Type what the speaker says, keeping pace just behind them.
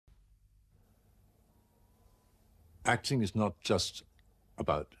acting is not just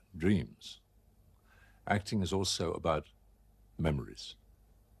about dreams. Acting is also about memories.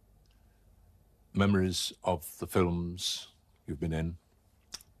 Memories of the films you've been in,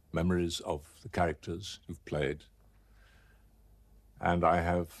 memories of the characters you've played. And I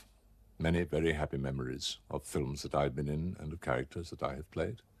have many very happy memories of films that I've been in and of characters that I have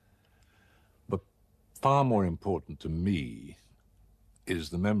played. But far more important to me is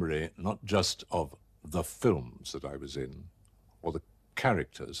the memory not just of the films that I was in or the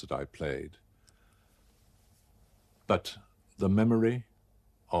characters that I played, but the memory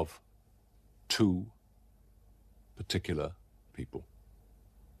of two particular people.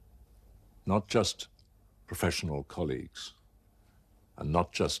 Not just professional colleagues and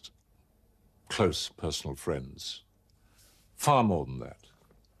not just close personal friends, far more than that.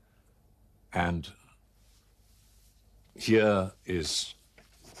 And here is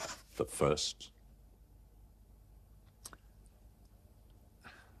the first.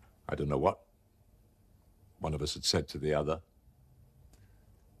 I don't know what one of us had said to the other.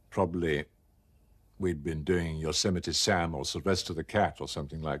 Probably we'd been doing Yosemite Sam or Sylvester the Cat or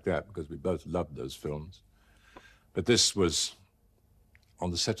something like that, because we both loved those films. But this was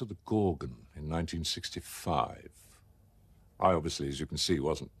on the set of The Gorgon in 1965. I obviously, as you can see,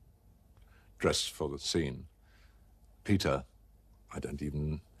 wasn't dressed for the scene. Peter, I don't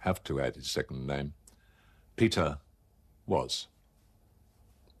even have to add his second name, Peter was,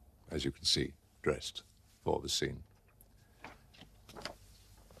 as you can see, dressed for the scene.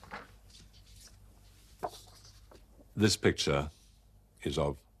 This picture is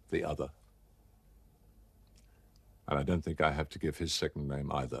of the other. And I don't think I have to give his second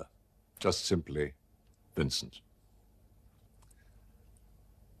name either. Just simply Vincent.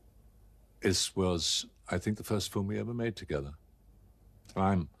 This was, I think, the first film we ever made together.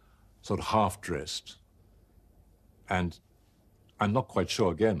 I'm sort of half-dressed, and I'm not quite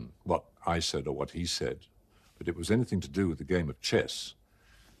sure, again, what I said or what he said, but it was anything to do with the game of chess.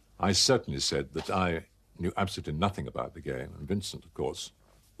 I certainly said that I knew absolutely nothing about the game, and Vincent, of course,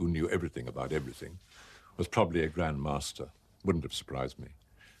 who knew everything about everything, was probably a grand master. Wouldn't have surprised me.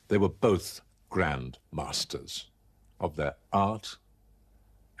 They were both grand masters of their art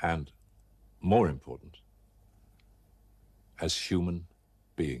and, more important, as human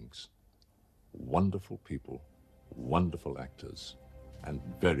beings. Wonderful people, wonderful actors, and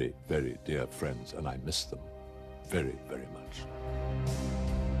very, very dear friends, and I miss them very, very much.